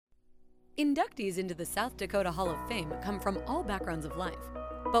Inductees into the South Dakota Hall of Fame come from all backgrounds of life,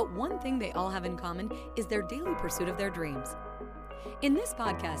 but one thing they all have in common is their daily pursuit of their dreams. In this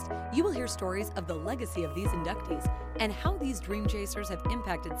podcast, you will hear stories of the legacy of these inductees and how these dream chasers have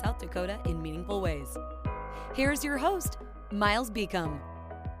impacted South Dakota in meaningful ways. Here's your host, Miles Beacom.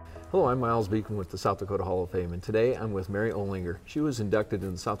 Hello, I'm Miles Beacom with the South Dakota Hall of Fame, and today I'm with Mary Olinger. She was inducted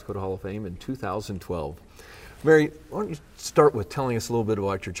in the South Dakota Hall of Fame in 2012. Mary, why don't you start with telling us a little bit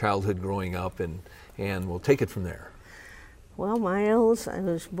about your childhood growing up, and we'll take it from there. Well, Miles, I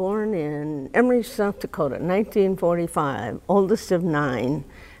was born in Emery, South Dakota, 1945, oldest of 9,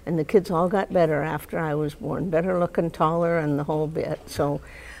 and the kids all got better after I was born, better looking, taller, and the whole bit. So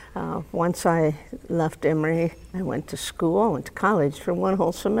once I left Emery, I went to school, I went to college for one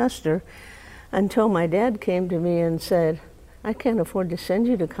whole semester, until my dad came to me and said, I can't afford to send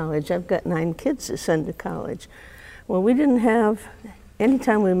you to college. I've got 9 kids to send to college. Well, we didn't have,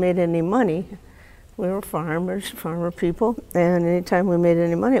 anytime we made any money, we were farmer people, and anytime we made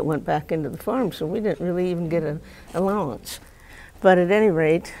any money, it went back into the farm, so we didn't really even get an allowance. But at any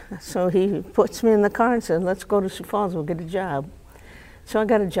rate, so he puts me in the car and said, let's go to Sioux Falls, we'll get a job. So I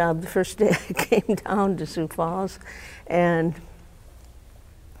got a job the first day I came down to Sioux Falls, and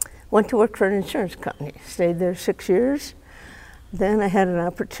went to work for an insurance company. Stayed there 6 years. Then I had an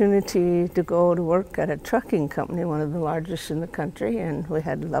opportunity to go to work at a trucking company, one of the largest in the country, and we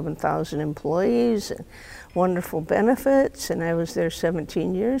had 11,000 employees and wonderful benefits, and I was there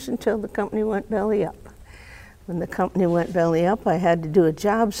 17 years until the company went belly up. When the company went belly up, I had to do a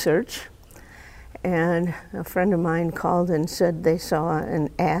job search, and a friend of mine called and said they saw an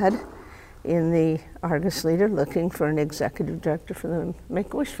ad in the Argus Leader looking for an executive director for the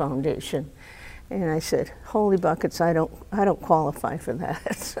Make-A-Wish Foundation. And I said, holy buckets, I don't qualify for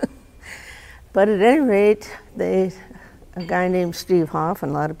that. But at any rate, a guy named Steve Hoff,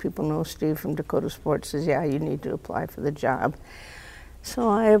 and a lot of people know Steve from Dakota Sports, says, yeah, you need to apply for the job. So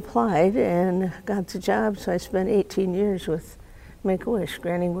I applied and got the job, so I spent 18 years with Make-A-Wish,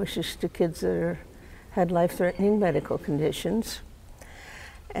 granting wishes to kids that had life-threatening medical conditions,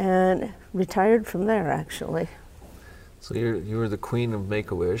 and retired from there, actually. So you were the queen of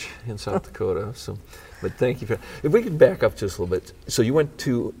Make-A-Wish in South Dakota. So, but thank you for. If we could back up just a little bit. So you went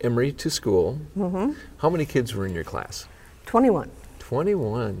to Emery to school. Mm-hmm. How many kids were in your class? 21.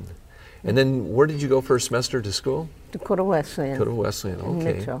 21. And then where did you go for a semester to school? Dakota Wesleyan. Dakota Wesleyan.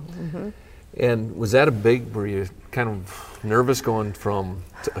 Okay. Mitchell. Mm-hmm. And was that were you kind of nervous going from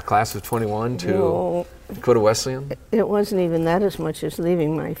a class of 21 to Dakota Wesleyan? It wasn't even that as much as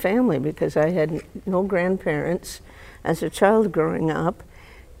leaving my family, because I had no grandparents as a child growing up,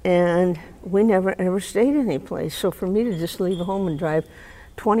 and we never ever stayed any place. So for me to just leave home and drive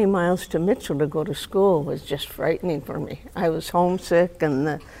 20 miles to Mitchell to go to school was just frightening for me. I was homesick and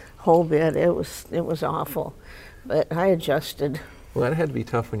the whole bit. It was awful, but I adjusted. Well, that had to be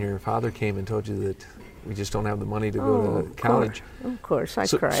tough when your father came and told you that we just don't have the money to go to college. Of course, I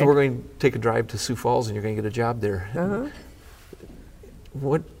cried. So we're going to take a drive to Sioux Falls and you're going to get a job there. Uh-huh.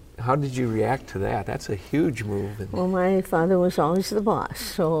 How did you react to that? That's a huge move. Well, my father was always the boss,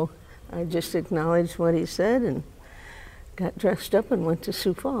 so I just acknowledged what he said and got dressed up and went to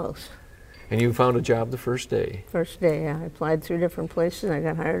Sioux Falls. And you found a job the first day? First day, I applied 3 different places, and I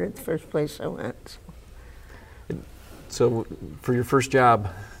got hired at the first place I went. So for your first job,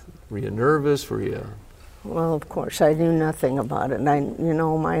 were you nervous? Well, of course, I knew nothing about it.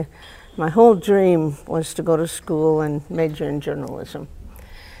 My whole dream was to go to school and major in journalism.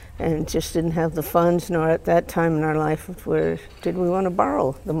 And just didn't have the funds, nor at that time in our life did we want to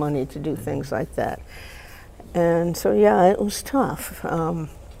borrow the money to do things like that. And so, yeah, it was tough.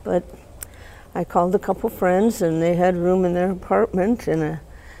 But I called a couple friends, and they had room in their apartment in a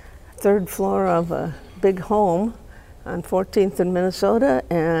 3rd floor of a big home on 14th in Minnesota,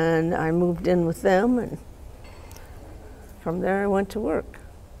 and I moved in with them, and from there I went to work.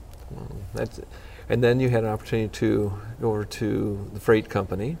 Well, and then you had an opportunity to go over to the freight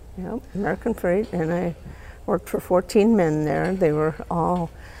company. Yep, American Freight, and I worked for 14 men there. They were all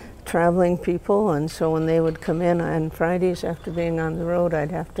traveling people, and so when they would come in on Fridays after being on the road,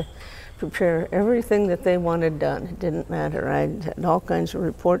 I'd have to prepare everything that they wanted done. It didn't matter. I had all kinds of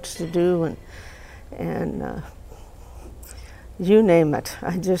reports to do, and you name it.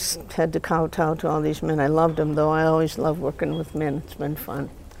 I just had to kowtow to all these men. I loved them, though. I always loved working with men. It's been fun.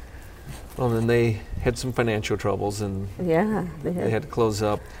 Well, then they had some financial troubles, and yeah, they had to close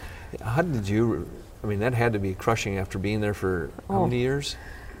up. How did you? I mean, that had to be crushing after being there for how many years?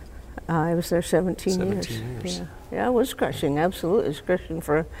 I was there 17 years. 17 years. Yeah, it was crushing, absolutely. It was crushing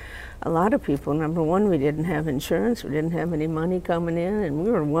for a lot of people. Number one, we didn't have insurance, we didn't have any money coming in, and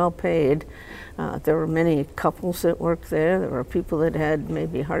we were well paid. There were many couples that worked there. There were people that had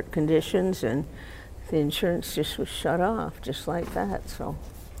maybe heart conditions, and the insurance just was shut off, just like that, so,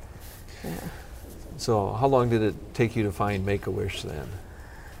 yeah. So how long did it take you to find Make-A-Wish then?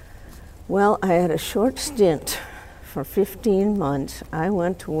 Well, I had a short stint for 15 months. I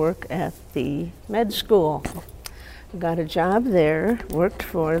went to work at the med school. Got a job there, worked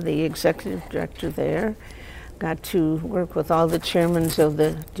for the executive director there, got to work with all the chairmen of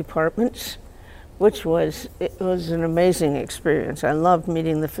the departments, it was an amazing experience. I loved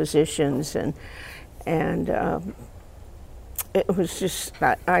meeting the physicians, and it was just,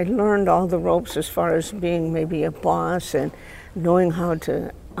 I learned all the ropes as far as being maybe a boss and knowing how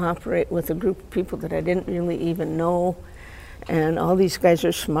to operate with a group of people that I didn't really even know. And all these guys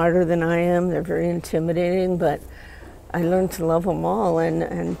are smarter than I am. They're very intimidating, but I learned to love them all,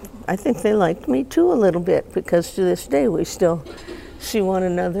 and I think they liked me too a little bit, because to this day we still see one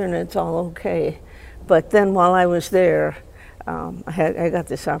another and it's all okay. But then while I was there, I got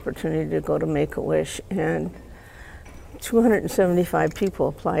this opportunity to go to Make-A-Wish, and 275 people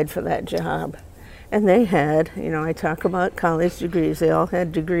applied for that job. And they had, I talk about college degrees, they all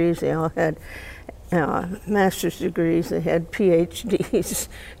had degrees, they all had master's degrees, they had PhDs,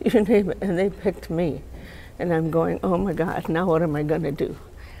 you name it, and they picked me. And I'm going, oh my God, now what am I going to do?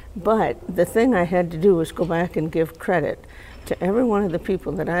 But the thing I had to do was go back and give credit to every one of the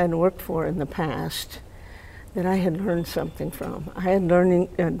people that I had worked for in the past that I had learned something from. I had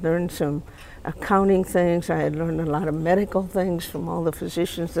learned some accounting things, I had learned a lot of medical things from all the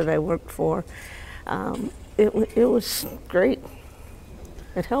physicians that I worked for. It was great.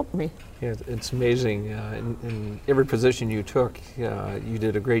 It helped me. Yeah, it's amazing. In every position you took, you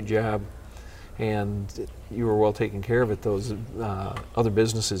did a great job, and you were well taken care of at those other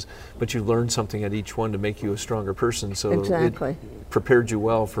businesses, but you learned something at each one to make you a stronger person, so exactly. It prepared you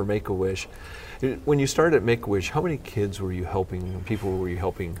well for Make-A-Wish. When you started at Make-A-Wish, how many kids were you helping, people were you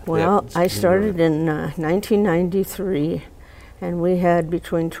helping? Well, I started in 1993, and we had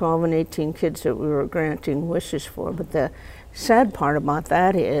between 12 and 18 kids that we were granting wishes for, but the sad part about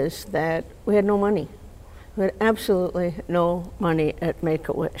that is that we had no money. We had absolutely no money at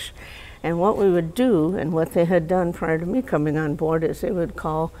Make-A-Wish. And what we would do, and what they had done prior to me coming on board, is they would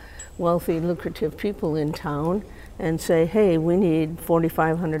call wealthy, lucrative people in town and say, hey, we need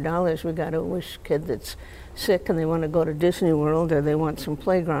 $4,500. We got a wish kid that's sick and they want to go to Disney World, or they want some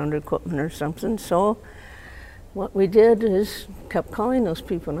playground equipment or something. So what we did is kept calling those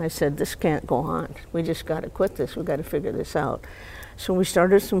people, and I said, this can't go on. We just got to quit this. We got to figure this out. So we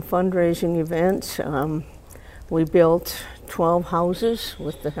started some fundraising events. We built 12 houses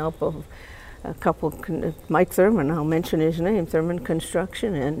with the help of a couple, Mike Thurman, I'll mention his name, Thurman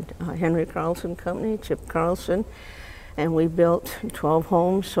Construction, and Henry Carlson Company, Chip Carlson. And we built 12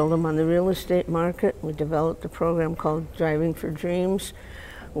 homes, sold them on the real estate market. We developed a program called Driving for Dreams,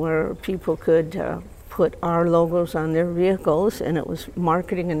 where people could put our logos on their vehicles, and it was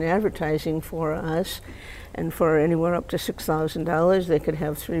marketing and advertising for us. And for anywhere up to $6,000, they could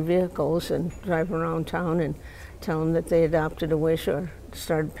have 3 vehicles and drive around town and tell them that they adopted a wish or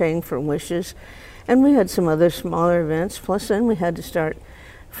started paying for wishes. And we had some other smaller events. Plus then we had to start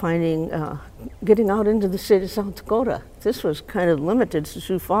finding, getting out into the state of South Dakota. This was kind of limited to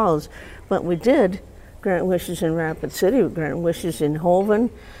Sioux Falls, but we did grant wishes in Rapid City, we granted wishes in Hoven,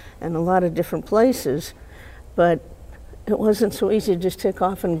 and a lot of different places. But it wasn't so easy to just take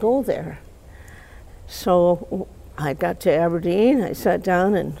off and go there. So I got to Aberdeen, I sat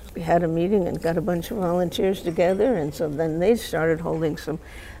down and had a meeting and got a bunch of volunteers together, and so then they started holding some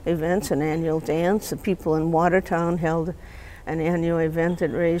events, an annual dance. The people in Watertown held an annual event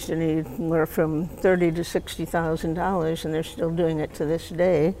that raised anywhere from $30,000 to $60,000, and they're still doing it to this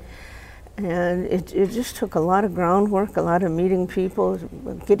day. And it just took a lot of groundwork, a lot of meeting people,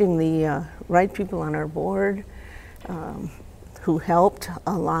 getting the right people on our board who helped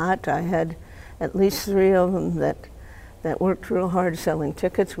a lot. I had at least 3 of them that worked real hard selling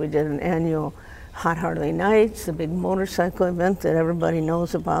tickets. We did an annual Hot Harley Nights, the big motorcycle event that everybody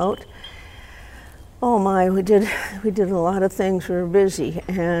knows about. Oh my, we did a lot of things. We were busy,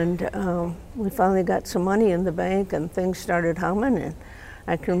 and we finally got some money in the bank, and things started humming. And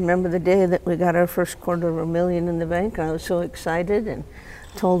I can remember the day that we got our first $250,000 in the bank. I was so excited, and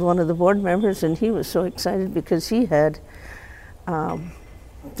told one of the board members, and he was so excited because he had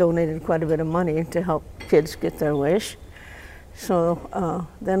donated quite a bit of money to help kids get their wish. So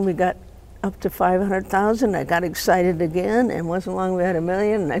then we got up to 500,000. I got excited again, and wasn't long we had $1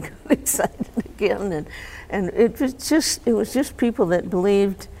 million, and I got excited again, and it was just people that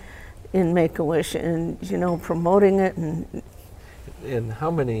believed in Make-A-Wish and, you know, promoting it. And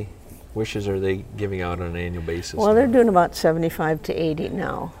how many wishes are they giving out on an annual basis? Well, they're doing about 75 to 80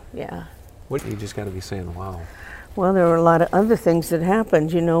 now, yeah. What, you just got to be saying, wow. Well, there were a lot of other things that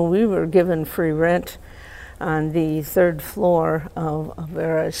happened. You know, we were given free rent on the third floor of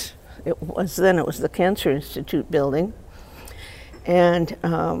Avera's. It was the Cancer Institute building. And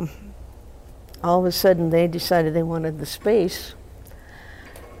all of a sudden they decided they wanted the space.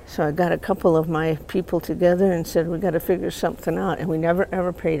 So I got a couple of my people together and said, we got to figure something out. And we never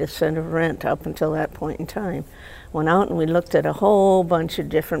ever paid a cent of rent up until that point in time. Went out and we looked at a whole bunch of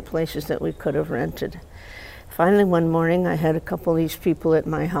different places that we could have rented. Finally, one morning, I had a couple of these people at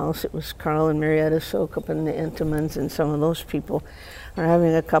my house. It was Carl and Marietta Sokup and the Entemans, and some of those people are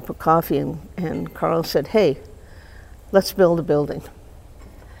having a cup of coffee, and Carl said, hey, let's build a building.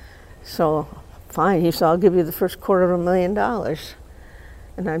 So, fine, he said, I'll give you the first $250,000.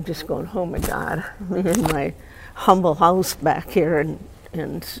 And I'm just going, oh my God, I'm in my humble house back here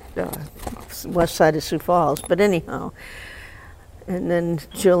in west side of Sioux Falls. But anyhow, and then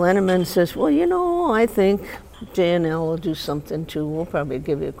Jill Enneman says, well, you know, I think J&L will do something too. We'll probably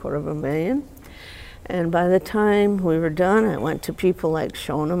give you $250,000. And by the time we were done, I went to people like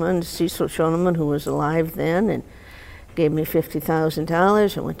Schoenemann, Cecil Schoenemann, who was alive then, and gave me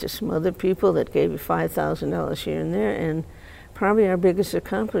 $50,000. I went to some other people that gave me $5,000 here and there. And probably our biggest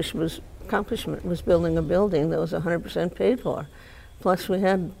accomplishment was building a building that was 100% paid for. Plus we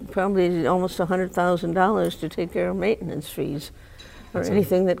had probably almost $100,000 to take care of maintenance fees or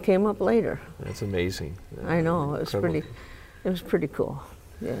anything that came up later. That's amazing. I know, it was pretty cool,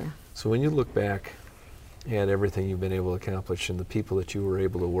 yeah. So when you look back at everything you've been able to accomplish and the people that you were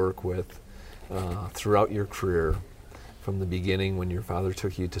able to work with throughout your career, from the beginning when your father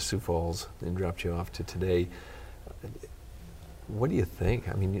took you to Sioux Falls and dropped you off to today, what do you think?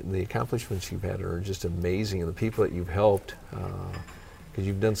 I mean, the accomplishments you've had are just amazing, and the people that you've helped, because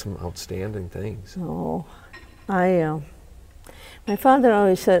you've done some outstanding things. Oh, my father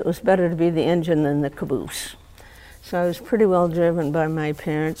always said it was better to be the engine than the caboose. So I was pretty well driven by my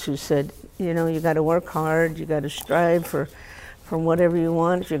parents, who said, you know, you got to work hard, you got to strive for whatever you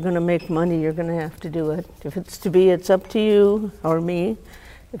want. If you're going to make money, you're going to have to do it. If it's to be, it's up to you or me.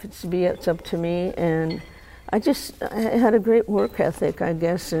 If it's to be, it's up to me. And I had a great work ethic, I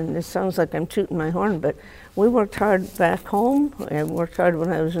guess, and it sounds like I'm tooting my horn, but we worked hard back home. I worked hard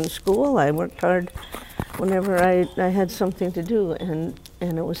when I was in school. I worked hard whenever I had something to do, and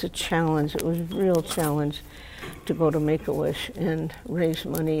it was a challenge. It was a real challenge to go to Make-A-Wish and raise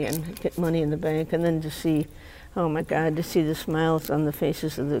money and get money in the bank, and then to see, oh my God, to see the smiles on the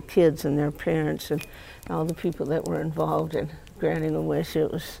faces of the kids and their parents and all the people that were involved in granting a wish. It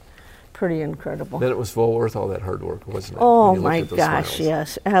was pretty incredible. Then it was well worth all that hard work, wasn't it? Oh my gosh,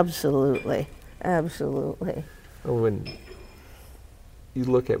 yes, absolutely, absolutely. When you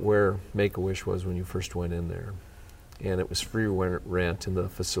look at where Make-A-Wish was when you first went in there, and it was free rent in the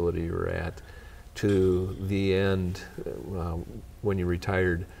facility you were at, to the end when you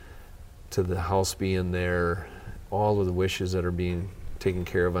retired, to the house being there, all of the wishes that are being taken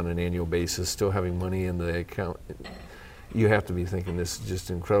care of on an annual basis, still having money in the account, you have to be thinking this is just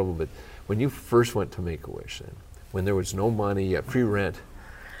incredible. But when you first went to Make-A-Wish, then, when there was no money, you had free rent,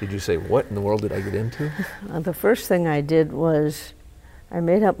 did you say, what in the world did I get into? The first thing I did was I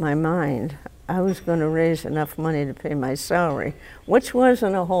made up my mind. I was going to raise enough money to pay my salary, which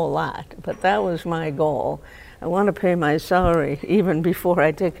wasn't a whole lot, but that was my goal. I want to pay my salary even before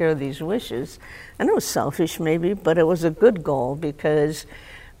I take care of these wishes. And it was selfish maybe, but it was a good goal because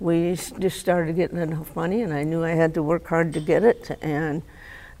we just started getting enough money, and I knew I had to work hard to get it. And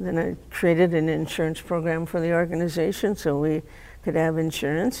then I created an insurance program for the organization so we could have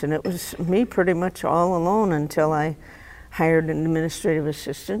insurance. And it was me pretty much all alone until I hired an administrative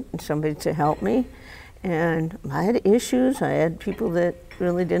assistant and somebody to help me. And I had issues. I had people that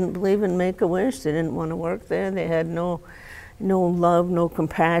really didn't believe in Make-A-Wish. They didn't want to work there. They had no love, no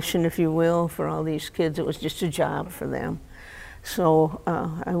compassion, if you will, for all these kids. It was just a job for them. So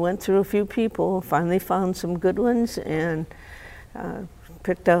I went through a few people, finally found some good ones, and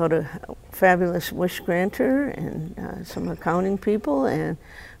picked out a fabulous wish granter and some accounting people, and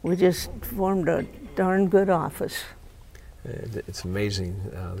we just formed a darn good office. It's amazing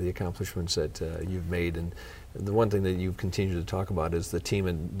the accomplishments that you've made, and the one thing that you've continued to talk about is the team,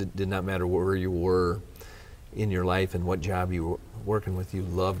 and it did not matter where you were in your life and what job you were working with, you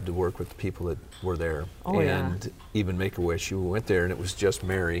loved to work with the people that were there. Oh, and yeah. Even Make-A-Wish, you went there and it was just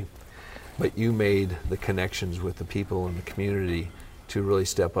Mary but you made the connections with the people in the community to really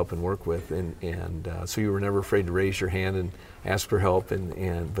step up and work with, and so you were never afraid to raise your hand and ask for help,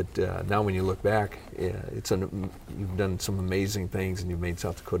 but now when you look back, you've done some amazing things and you've made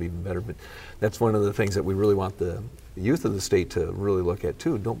South Dakota even better. But that's one of the things that we really want the youth of the state to really look at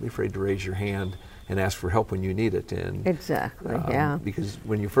too. Don't be afraid to raise your hand and ask for help when you need it. And exactly, yeah. Because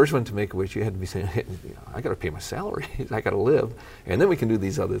when you first went to Make-A-Wish, you had to be saying, hey, I got to pay my salary, I got to live, and then we can do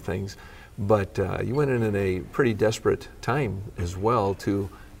these other things. But you went in a pretty desperate time as well to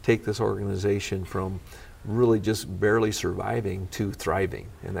take this organization from really just barely surviving to thriving,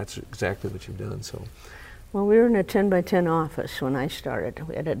 and that's exactly what you've done. So, well, we were in a 10-by-10 office when I started.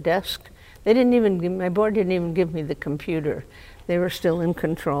 We had a desk. My board didn't even give me the computer. They were still in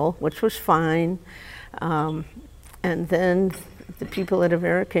control, which was fine. And then the people at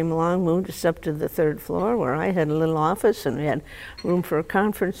Avera came along, moved us up to the 3rd floor where I had a little office, and we had room for a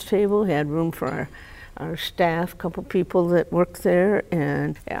conference table, we had room for our staff, a couple people that worked there,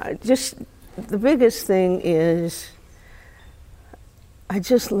 and just the biggest thing is I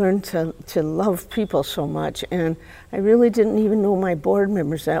just learned to love people so much, and I really didn't even know my board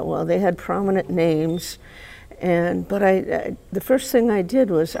members that well. They had prominent names, but the first thing I did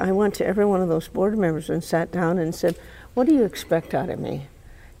was I went to every one of those board members and sat down and said, what do you expect out of me?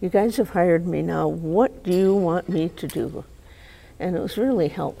 You guys have hired me now. What do you want me to do? And it was really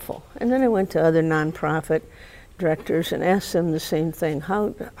helpful. And then I went to other nonprofit directors and asked them the same thing.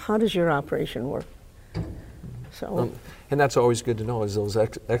 How does your operation work? So, and that's always good to know, is those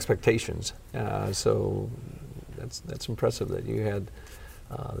expectations. So that's impressive that you had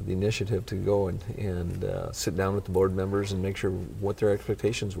the initiative to go and sit down with the board members and make sure what their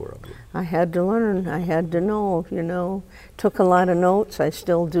expectations were of you. I had to learn. I had to know. Took a lot of notes. I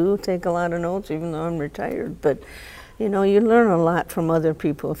still do take a lot of notes, even though I'm retired. But, you learn a lot from other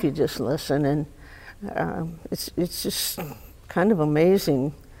people if you just listen. And it's just kind of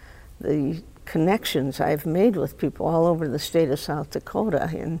amazing the connections I've made with people all over the state of South Dakota.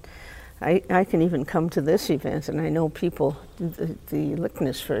 And I can even come to this event, and I know people, the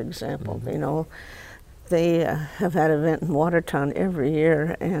Lickness, for example, Mm-hmm. They have had an event in Watertown every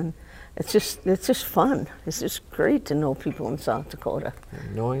year, and it's just fun. It's just great to know people in South Dakota.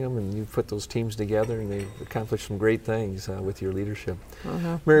 And knowing them, and you put those teams together, and they've accomplished some great things with your leadership.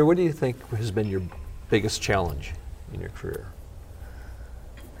 Uh-huh. Mary, what do you think has been your biggest challenge in your career?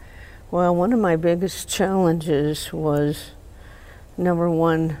 Well, one of my biggest challenges was, number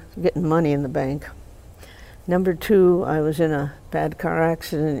one, getting money in the bank. Number two, I was in a bad car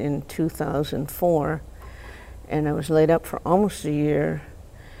accident in 2004, and I was laid up for almost a year.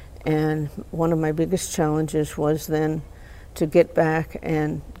 And one of my biggest challenges was then to get back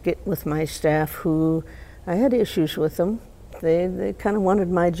and get with my staff, who I had issues with them. They kind of wanted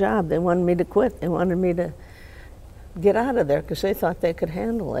my job. They wanted me to quit. They wanted me to get out of there because they thought they could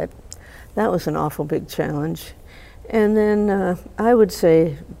handle it. That was an awful big challenge. And then I would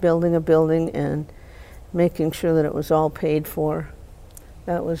say building a building and making sure that it was all paid for.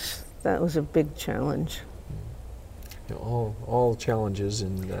 That was a big challenge. All challenges,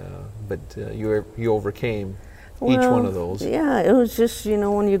 but you overcame each one of those. Yeah, it was just,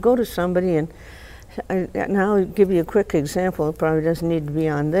 when you go to somebody, and now I'll give you a quick example. It probably doesn't need to be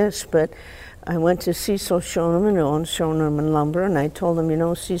on this, but I went to Cecil Schoeneman, who owns Schoeneman Lumber, and I told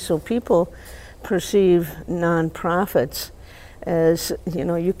him, Cecil, people perceive nonprofits as,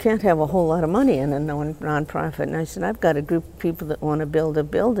 you can't have a whole lot of money in a nonprofit. And I said, I've got a group of people that want to build a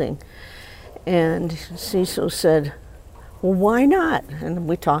building. And Cecil said, well, why not? And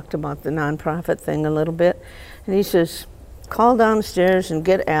we talked about the nonprofit thing a little bit. And he says, call downstairs and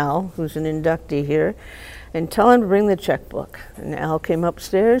get Al, who's an inductee here, and tell him to bring the checkbook. And Al came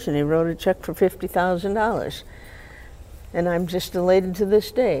upstairs and he wrote a check for $50,000. And I'm just elated to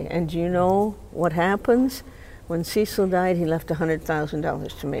this day. And do you know what happens? When Cecil died, he left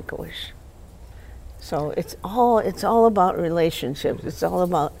 $100,000 to Make-A-Wish. So it's all about relationships. It's all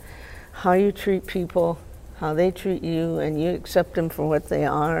about how you treat people, how they treat you, and you accept them for what they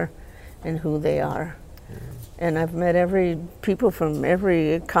are and who they are. Yeah. And I've met people from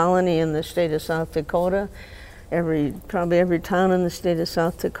every colony in the state of South Dakota, probably every town in the state of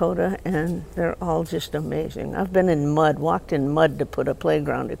South Dakota, and they're all just amazing. I've been in mud, walked in mud to put a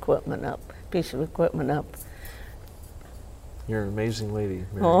playground piece of equipment up. You're an amazing lady,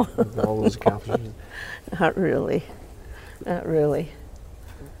 Mary, with all those accomplishments. Not really.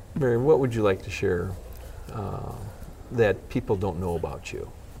 Mary, what would you like to share that people don't know about you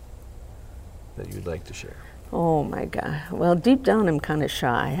that you'd like to share? Oh my God. Well, deep down I'm kind of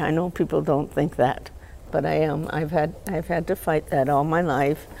shy. I know people don't think that, but I am. I've had to fight that all my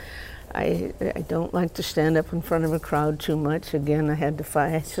life. I don't like to stand up in front of a crowd too much. Again,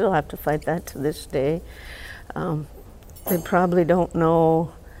 I still have to fight that to this day. They probably don't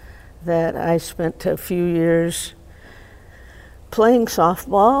know that I spent a few years playing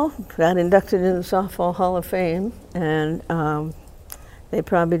softball, got inducted into the Softball Hall of Fame, and they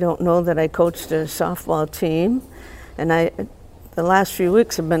probably don't know that I coached a softball team. And the last few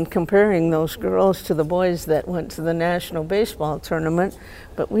weeks have been comparing those girls to the boys that went to the National Baseball Tournament,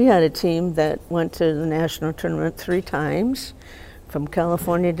 but we had a team that went to the National Tournament 3 times, from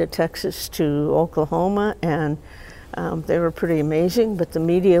California to Texas to Oklahoma, and they were pretty amazing, but the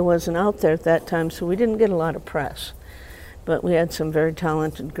media wasn't out there at that time, so we didn't get a lot of press. But we had some very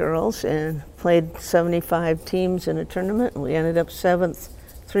talented girls and played 75 teams in a tournament, and we ended up 7th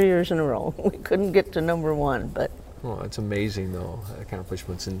 3 years in a row. We couldn't get to number 1, but... Well, it's amazing, though,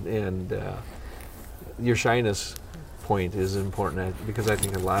 accomplishments. And your shyness point is important, because I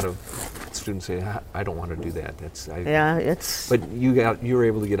think a lot of students say, I don't want to do that. But you were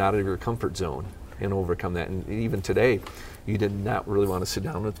able to get out of your comfort zone and overcome that. And even today, you did not really want to sit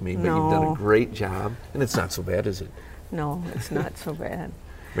down with me, but you've done a great job. And it's not so bad, is it? No, it's not so bad.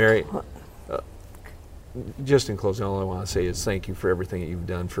 Mary, just in closing, all I want to say is thank you for everything that you've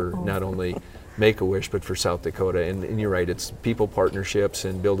done for not only Make-A-Wish, but for South Dakota. And you're right, it's people partnerships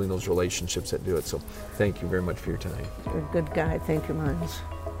and building those relationships that do it. So thank you very much for your time. You're a good guy. Thank you, Miles.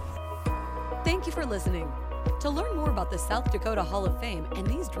 Thank you for listening. To learn more about the South Dakota Hall of Fame and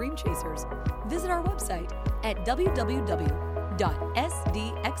these Dream Chasers, visit our website at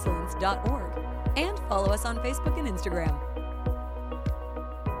www.sdexcellence.org and follow us on Facebook and Instagram.